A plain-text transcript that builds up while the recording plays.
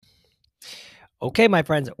Okay, my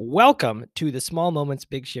friends, welcome to the Small Moments,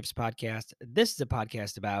 Big Shifts podcast. This is a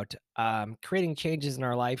podcast about creating changes in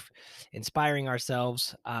our life, inspiring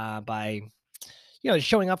ourselves by,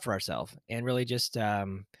 showing up for ourselves and really just,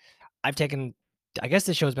 I've taken, I guess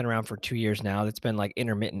the show's been around for 2 years now. It's been like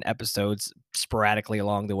intermittent episodes sporadically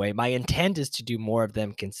along the way. My intent is to do more of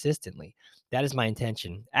them consistently. That is my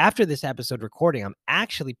intention. After this episode recording, I'm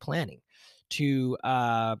actually planning to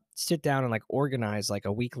sit down and like organize like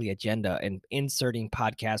a weekly agenda and inserting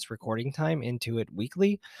podcast recording time into it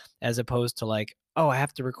weekly, as opposed to like, oh, I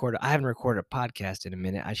haven't recorded a podcast in a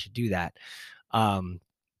minute. I should do that. Um,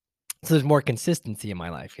 so there's more consistency in my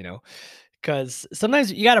life, because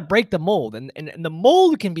sometimes you got to break the mold, and the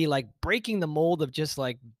mold can be like breaking the mold of just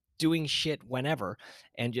like doing shit whenever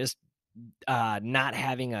and just not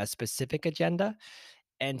having a specific agenda.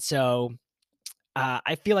 And so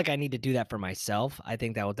I feel like I need to do that for myself. I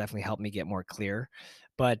think that will definitely help me get more clear.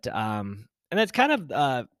 But and that's kind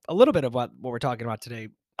of a little bit of what we're talking about today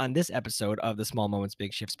on this episode of the Small Moments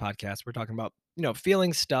Big Shifts podcast. We're talking about,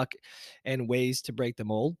 feeling stuck and ways to break the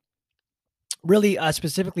mold. Really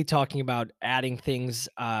specifically talking about adding things,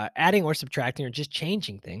 adding or subtracting or just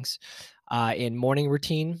changing things in morning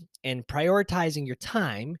routine and prioritizing your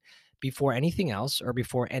time before anything else or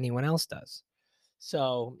before anyone else does.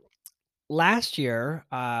 So last year,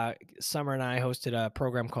 Summer and I hosted a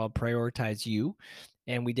program called Prioritize You,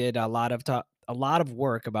 and we did a lot of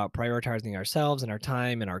work about prioritizing ourselves and our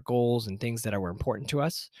time and our goals and things that were important to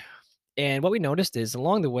us. And what we noticed is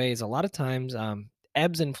along the way is a lot of times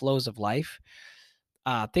ebbs and flows of life.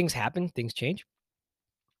 Things happen, things change,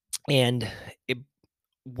 and it,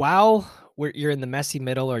 while you're in the messy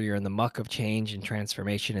middle or you're in the muck of change and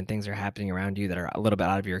transformation, and things are happening around you that are a little bit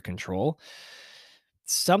out of your control.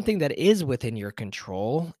 Something that is within your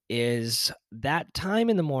control is that time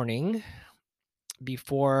in the morning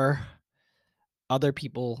before other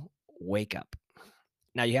people wake up.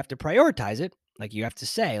 Now you have to prioritize it. Like you have to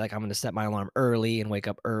say, like, I'm going to set my alarm early and wake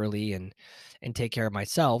up early and take care of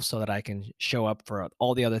myself so that I can show up for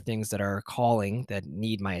all the other things that are calling that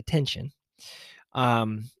need my attention.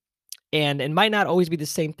 Um, and it might not always be the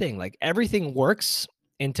same thing. Like everything works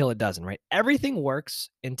until it doesn't, right? Everything works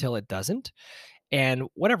until it doesn't. And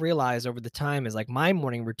what I've realized over the time is like my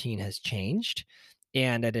morning routine has changed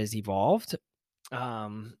and it has evolved.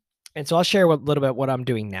 Um, and so I'll share a little bit what I'm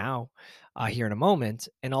doing now here in a moment,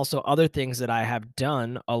 and also other things that I have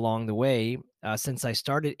done along the way since I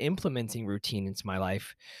started implementing routine into my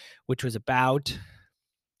life, which was about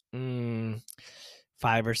mm,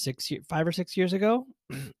 5 or 6 years ago,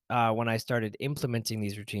 when I started implementing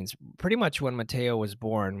these routines. Pretty much when Mateo was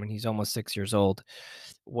born, when he's almost 6 years old,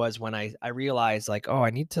 was when I realized like, oh,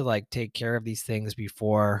 I need to like take care of these things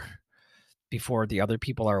before the other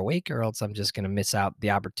people are awake, or else I'm just going to miss out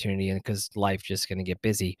the opportunity, and because life just going to get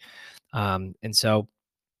busy. And so,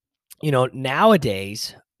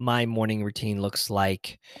 nowadays my morning routine looks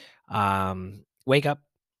like wake up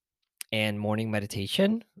and morning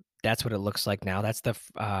meditation. That's what it looks like now. That's the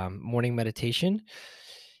morning meditation.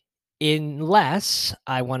 Unless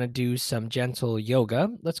I want to do some gentle yoga,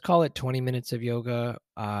 let's call it 20 minutes of yoga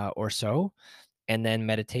or so, and then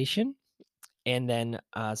meditation, and then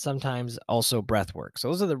sometimes also breath work. So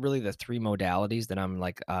those are the three modalities that I'm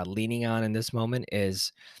like leaning on in this moment.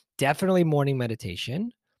 Is definitely morning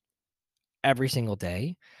meditation every single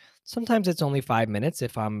day. Sometimes it's only 5 minutes.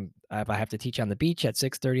 If I have to teach on the beach at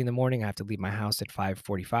 6:30 in the morning, I have to leave my house at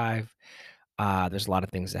 5:45. There's a lot of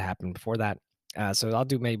things that happen before that. So I'll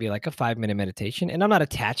do maybe like a 5 minute meditation, and I'm not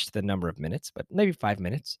attached to the number of minutes, but maybe 5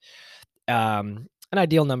 minutes. An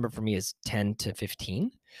ideal number for me is 10 to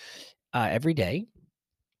 15 every day.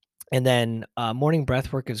 And then morning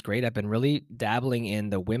breath work is great. I've been really dabbling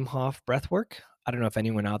in the Wim Hof breath work. I don't know if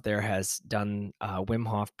anyone out there has done Wim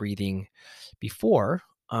Hof breathing before.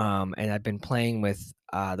 And I've been playing with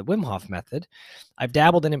the Wim Hof method. I've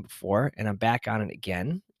dabbled in it before and I'm back on it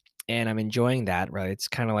again. And I'm enjoying that, right? It's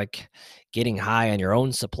kind of like getting high on your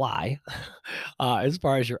own supply, as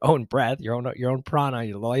far as your own breath, your own prana,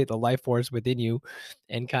 the life force within you,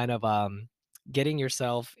 and kind of getting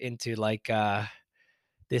yourself into like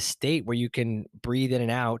this state where you can breathe in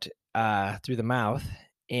and out through the mouth,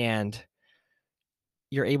 and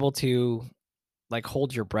you're able to like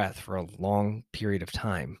hold your breath for a long period of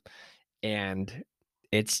time. And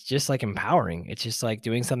it's just like empowering. It's just like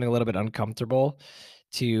doing something a little bit uncomfortable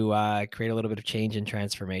to create a little bit of change and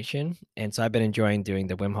transformation. And so I've been enjoying doing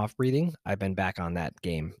the Wim Hof breathing. I've been back on that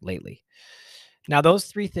game lately. Now, those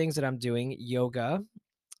three things that I'm doing, yoga,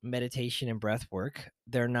 meditation, and breath work,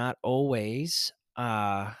 they're not always,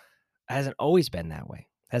 hasn't always been that way.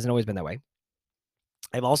 Hasn't always been that way.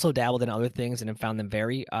 I've also dabbled in other things and have found them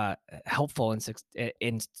very helpful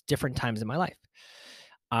in different times in my life.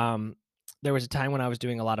 Um, there was a time when I was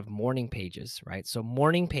doing a lot of morning pages, right? So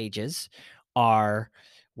morning pages are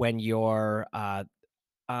when you're I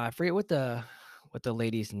forget what the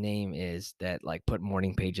lady's name is that like put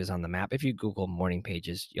morning pages on the map. If you Google morning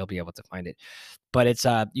pages, you'll be able to find it. But it's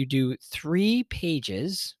you do 3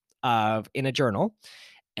 pages of in a journal,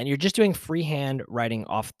 and you're just doing freehand writing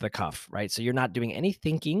off the cuff, right? So you're not doing any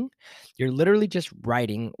thinking. You're literally just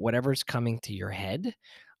writing whatever's coming to your head,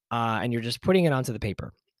 and you're just putting it onto the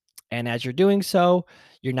paper. And as you're doing so,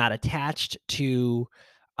 you're not attached to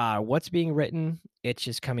what's being written. It's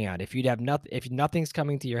just coming out. If nothing's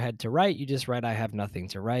coming to your head to write, you just write, I have nothing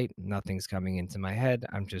to write. Nothing's coming into my head.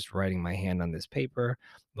 I'm just writing my hand on this paper.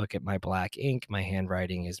 Look at my black ink. My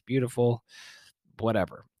handwriting is beautiful,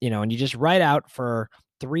 whatever, and you just write out for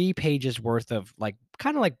 3 pages worth of like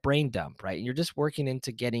kind of like brain dump, right? And you're just working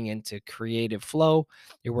into getting into creative flow.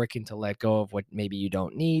 You're working to let go of what maybe you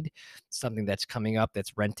don't need, something that's coming up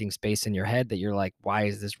that's renting space in your head that you're like, why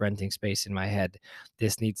is this renting space in my head?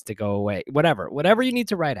 This needs to go away. Whatever you need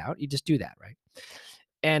to write out, you just do that, right?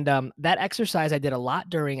 And that exercise I did a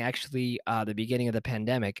lot during actually the beginning of the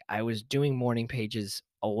pandemic. I was doing morning pages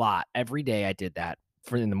a lot. Every day I did that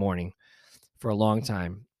for in the morning for a long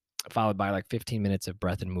time, followed by like 15 minutes of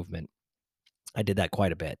breath and movement. I did that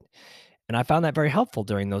quite a bit. And I found that very helpful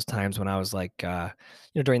during those times when I was like,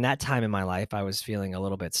 during that time in my life, I was feeling a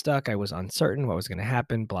little bit stuck. I was uncertain what was going to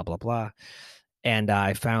happen, blah, blah, blah. And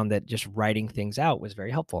I found that just writing things out was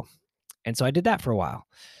very helpful. And so I did that for a while.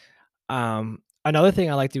 Another thing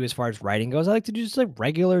I like to do as far as writing goes, I like to do just like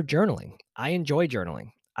regular journaling. I enjoy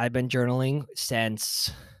journaling. I've been journaling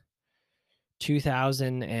since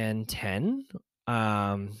 2010.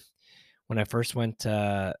 Um, when I first went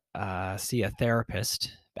to see a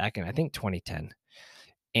therapist back in, I think, 2010.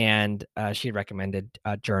 And she had recommended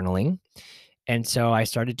journaling. And so I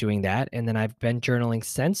started doing that. And then I've been journaling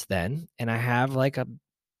since then. And I have like I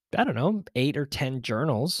don't know, 8 or 10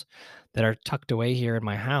 journals that are tucked away here in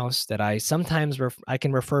my house that I sometimes I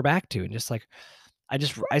can refer back to. And just like,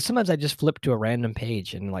 I sometimes I just flip to a random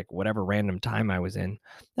page and like whatever random time I was in,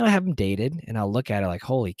 and I have them dated and I'll look at it like,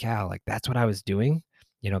 holy cow, like that's what I was doing.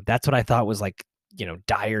 That's what I thought was like,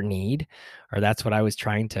 dire need, or that's what I was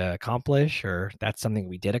trying to accomplish, or that's something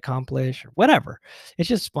we did accomplish, or whatever. It's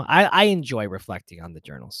just fun. I enjoy reflecting on the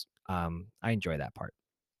journals. I enjoy that part.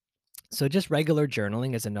 So just regular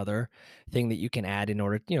journaling is another thing that you can add in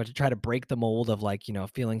order, to try to break the mold of like,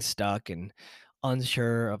 feeling stuck and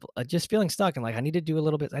unsure of just feeling stuck and like I need to do a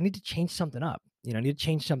little bit, I need to change something up. I need to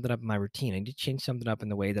change something up in my routine. I need to change something up in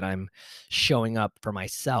the way that I'm showing up for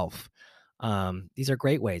myself. These are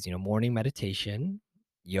great ways, morning meditation,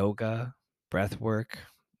 yoga, breath work,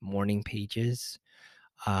 morning pages,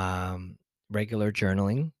 um, regular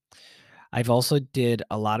journaling. I've also did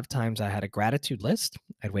a lot of times I had a gratitude list.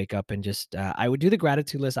 I'd wake up and just I would do the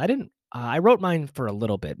gratitude list. I didn't I wrote mine for a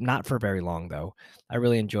little bit, not for very long though. I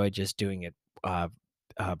really enjoyed just doing it uh,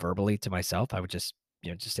 verbally to myself. I would just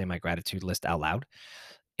just say my gratitude list out loud,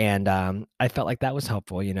 and I felt like that was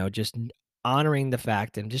helpful. Just honoring the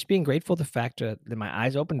fact and just being grateful the fact that my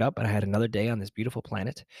eyes opened up and I had another day on this beautiful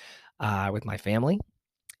planet with my family,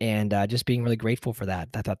 and just being really grateful for that.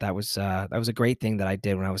 I thought that was a great thing that I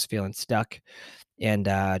did when I was feeling stuck, and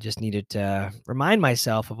just needed to remind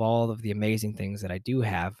myself of all of the amazing things that I do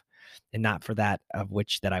have, and not for that of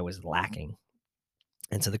which that I was lacking.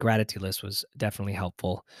 And so the gratitude list was definitely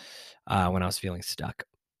helpful when I was feeling stuck.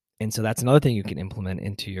 And so that's another thing you can implement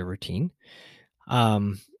into your routine.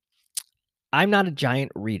 Um, I'm not a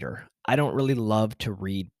giant reader. I don't really love to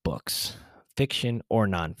read books, fiction or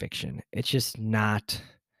nonfiction. It's just not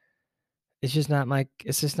my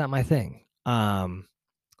thing,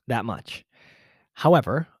 that much.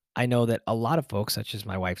 However, I know that a lot of folks, such as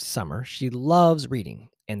my wife Summer, she loves reading,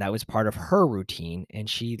 and that was part of her routine, and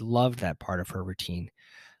she loved that part of her routine.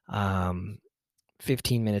 Um,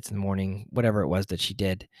 15 minutes in the morning, whatever it was that she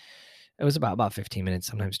did. It was about 15 minutes,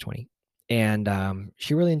 sometimes 20. And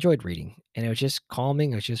she really enjoyed reading, and it was just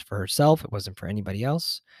calming. It was just for herself. It wasn't for anybody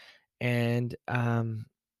else. And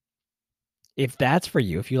if that's for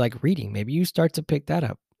you, if you like reading, maybe you start to pick that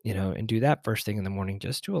up, and do that first thing in the morning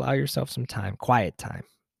just to allow yourself some time, quiet time.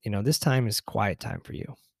 This time is quiet time for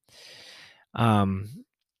you. Um,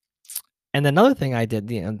 and another thing I did,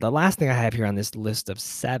 the last thing I have here on this list of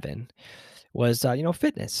 7 was,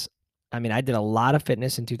 fitness. I mean, I did a lot of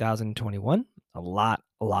fitness in 2021, a lot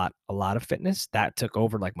of fitness that took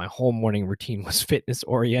over like my whole morning routine was fitness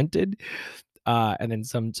oriented. And then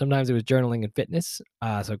sometimes it was journaling and fitness.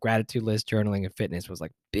 So gratitude list, journaling, and fitness was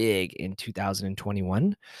like big in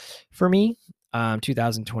 2021 for me.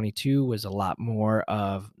 2022 was a lot more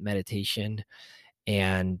of meditation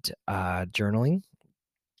and journaling,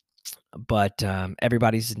 but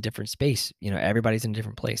everybody's in different space. Everybody's in a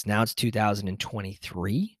different place. Now it's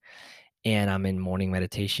 2023, and I'm in morning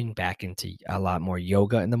meditation, back into a lot more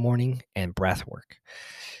yoga in the morning and breath work.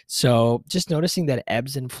 So just noticing that it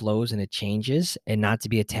ebbs and flows and it changes, and not to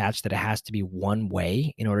be attached that it has to be one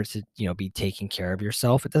way in order to, be taking care of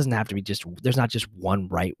yourself. It doesn't have to be there's not just one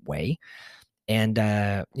right way. And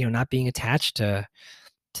not being attached to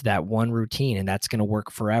that one routine, and that's going to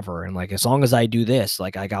work forever. And like, as long as I do this,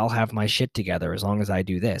 like I'll have my shit together as long as I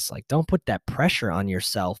do this. Like, don't put that pressure on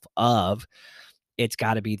yourself of it's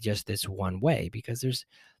got to be just this one way, because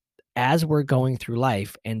as we're going through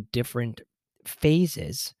life and different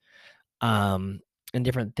phases, um, and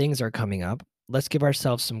different things are coming up, let's give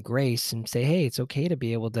ourselves some grace and say, hey, it's okay to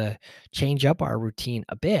be able to change up our routine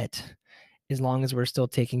a bit, as long as we're still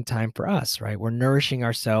taking time for us, right? We're nourishing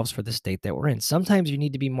ourselves for the state that we're in. Sometimes you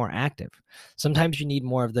need to be more active. Sometimes you need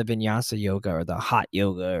more of the vinyasa yoga or the hot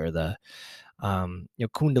yoga or the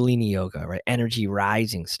kundalini yoga, right? Energy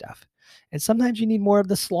rising stuff. And sometimes you need more of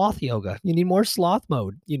the sloth yoga. You need more sloth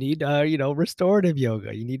mode. You need restorative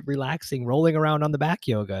yoga. You need relaxing, rolling around on the back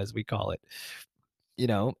yoga, as we call it.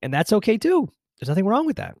 And that's okay too. There's nothing wrong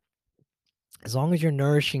with that. As long as you're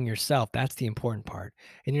nourishing yourself, that's the important part.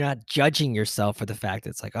 And you're not judging yourself for the fact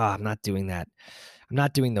that it's like, oh, I'm not doing that. I'm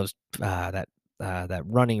not doing those that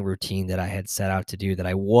running routine that I had set out to do, that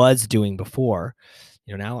I was doing before.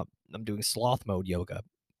 Now I'm doing sloth mode yoga.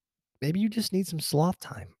 Maybe you just need some sloth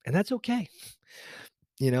time, and that's okay.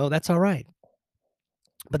 That's all right.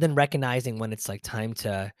 But then recognizing when it's like time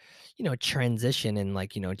to, transition, and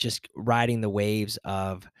like, just riding the waves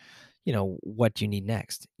of, what you need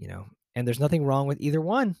next, and there's nothing wrong with either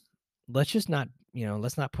one. Let's not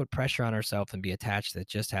put pressure on ourselves and be attached that it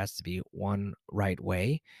just has to be one right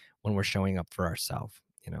way when we're showing up for ourselves.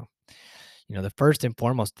 The first and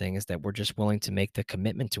foremost thing is that we're just willing to make the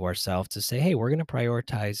commitment to ourselves to say, hey, we're going to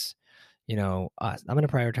prioritize, us. I'm going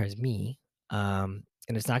to prioritize me. And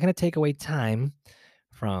it's not going to take away time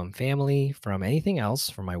from family, from anything else,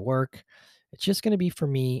 from my work. It's just going to be for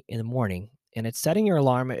me in the morning. And it's setting your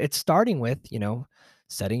alarm. It's starting with,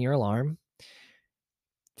 setting your alarm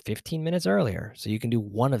 15 minutes earlier so you can do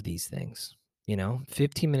one of these things,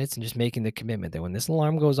 15 minutes, and just making the commitment that when this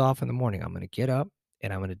alarm goes off in the morning, I'm going to get up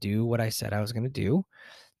and I'm going to do what I said I was going to do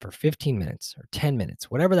for 15 minutes or 10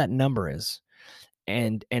 minutes, whatever that number is,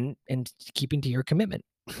 and keeping to your commitment.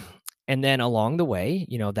 And then along the way,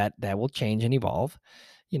 that will change and evolve,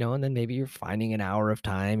 and then maybe you're finding an hour of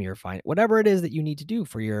time, you're finding whatever it is that you need to do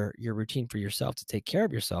for your routine for yourself to take care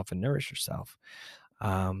of yourself and nourish yourself.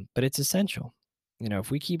 But it's essential.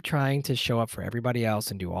 If we keep trying to show up for everybody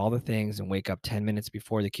else and do all the things and wake up 10 minutes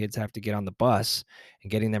before the kids have to get on the bus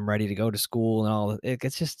and getting them ready to go to school and all,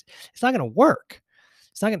 it's not going to work.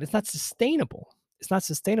 It's not sustainable. It's not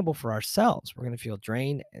sustainable for ourselves. We're going to feel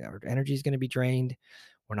drained. Our energy is going to be drained.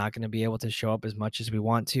 We're not going to be able to show up as much as we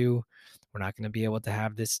want to. We're not going to be able to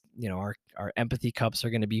have this, our empathy cups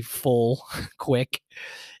are going to be full quick.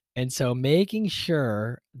 And so making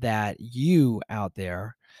sure that you out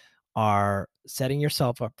there are setting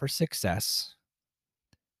yourself up for success,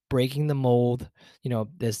 breaking the mold.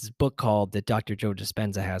 This book called that Dr. Joe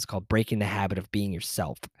Dispenza has called Breaking the Habit of Being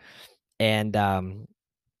Yourself. And,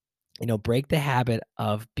 break the habit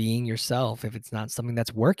of being yourself if it's not something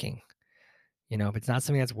that's working. If it's not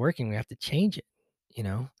something that's working, we have to change it,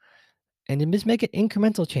 and then just make it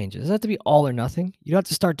incremental changes. It doesn't have to be all or nothing. You don't have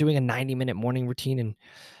to start doing a 90-minute morning routine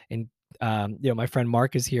and my friend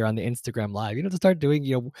Mark is here on the Instagram live. You don't have to start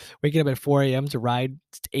doing, waking up at 4 a.m. to ride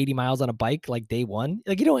 80 miles on a bike like day one.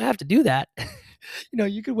 Like, you don't have to do that.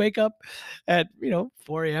 You could wake up at,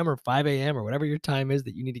 4 a.m. or 5 a.m. or whatever your time is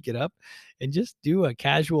that you need to get up, and just do a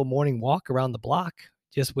casual morning walk around the block,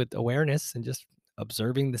 just with awareness and just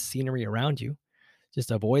observing the scenery around you.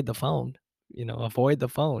 Just avoid the phone,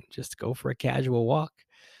 just go for a casual walk,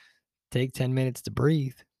 take 10 minutes to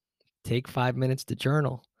breathe, take 5 minutes to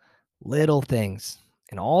journal. Little things,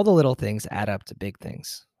 and all the little things add up to big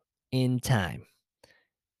things in time.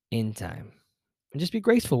 And just be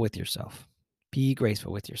graceful with yourself. Be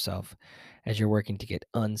graceful with yourself as you're working to get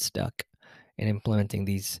unstuck and implementing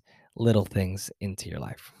these little things into your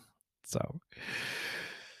life.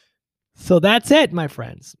 So that's it, my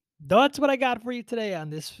friends. That's what I got for you today on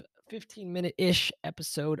this 15-minute-ish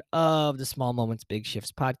episode of the Small Moments Big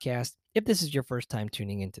Shifts podcast. If this is your first time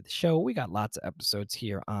tuning into the show, we got lots of episodes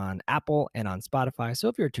here on Apple and on Spotify. So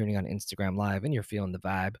if you're tuning on Instagram Live and you're feeling the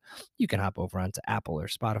vibe, you can hop over onto Apple or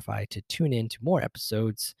Spotify to tune in to more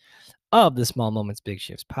episodes of the Small Moments Big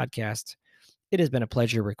Shifts podcast. It has been a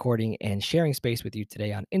pleasure recording and sharing space with you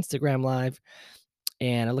today on Instagram Live.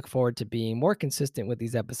 And I look forward to being more consistent with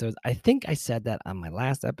these episodes. I think I said that on my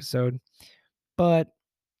last episode, but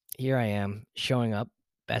here I am showing up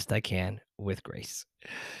best I can with grace.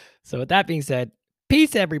 So, with that being said,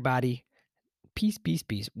 peace, everybody. Peace, peace,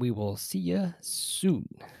 peace. We will see you soon.